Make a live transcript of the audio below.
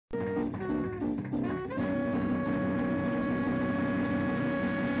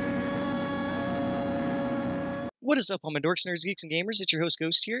What is up, all my dorks, nerds, geeks, and gamers? It's your host,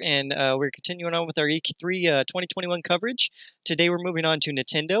 Ghost here, and we're continuing on with our E3 2021 coverage. Today we're moving on to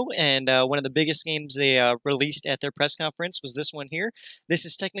Nintendo, and one of the biggest games they released at their press conference was this one here. This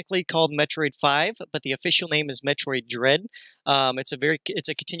is technically called Metroid 5, but the official name is Metroid Dread. It's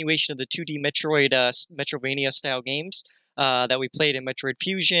a continuation of the 2D Metroid, Metrovania-style games that we played in Metroid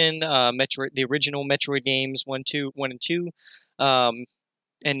Fusion, the original Metroid games, 1 and 2, and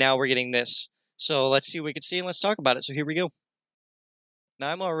now we're getting this. So let's see what we can see and let's talk about it. So here we go.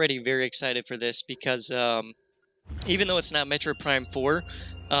 Now I'm already very excited for this because even though it's not Metroid Prime 4,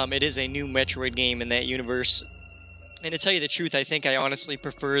 it is a new Metroid game in that universe. And to tell you the truth, I think I honestly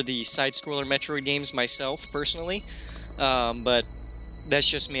prefer the side-scroller Metroid games myself, personally. But that's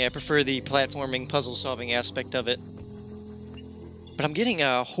just me. I prefer the platforming, puzzle-solving aspect of it. But I'm getting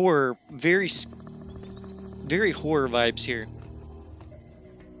horror, very horror vibes here.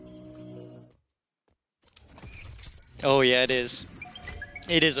 Oh yeah, it is.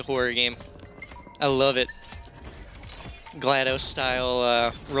 It is a horror game. I love it.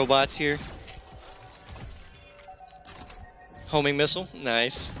 GLaDOS-style robots here. Homing missile,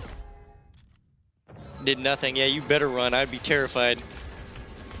 nice. Did nothing. Yeah, you better run. I'd be terrified.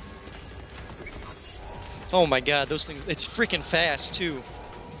 Oh my god, those things, it's freaking fast too.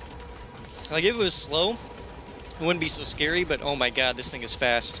 Like if it was slow, it wouldn't be so scary, but oh my god, this thing is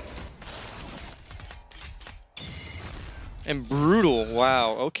fast. And brutal.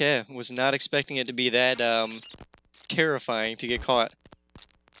 Wow, okay. Was not expecting it to be that terrifying to get caught.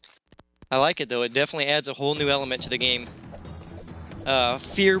 I like it though. It definitely adds a whole new element to the game.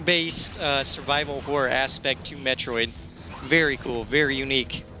 Fear-based survival horror aspect to Metroid. Very cool, very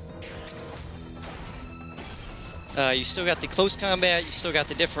unique. You still got the close combat, you still got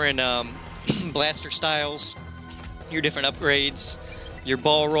the different blaster styles, your different upgrades, your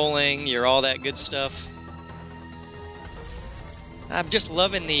ball rolling, your all that good stuff. I'm just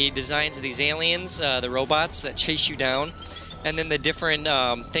loving the designs of these aliens, the robots that chase you down, and then the different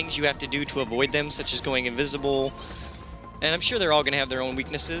things you have to do to avoid them, such as going invisible. And I'm sure they're all going to have their own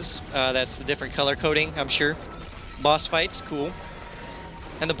weaknesses. That's the different color coding, I'm sure. Boss fights, cool.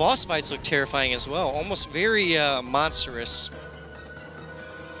 And the boss fights look terrifying as well, almost very monstrous.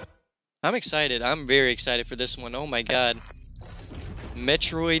 I'm excited. I'm very excited for this one. Oh my god.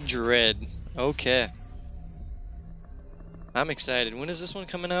 Metroid Dread. Okay. I'm excited. When is this one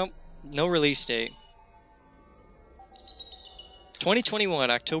coming out? No release date. 2021,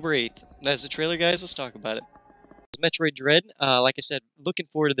 October 8th. That's the trailer, guys. Let's talk about it. Metroid Dread. Like I said, looking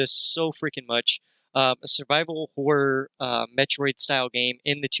forward to this so freaking much. A survival horror Metroid-style game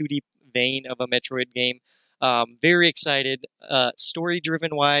in the 2D vein of a Metroid game. Very excited.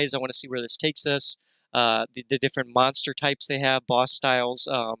 Story-driven wise, I want to see where this takes us. The different monster types they have, boss styles.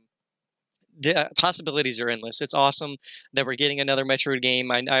 The possibilities are endless. It's awesome that we're getting another Metroid game.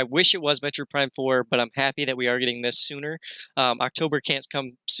 I wish it was Metroid Prime 4, but I'm happy that we are getting this sooner. October can't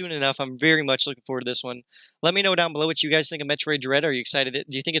come soon enough. I'm very much looking forward to this one. Let me know down below what you guys think of Metroid Dread. Are you excited?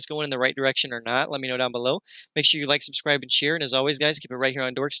 Do you think it's going in the right direction or not? Let me know down below. Make sure you like, subscribe, and share. And as always, guys, keep it right here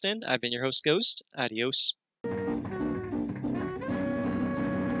on Dorks Den. I've been your host, Ghost. Adios.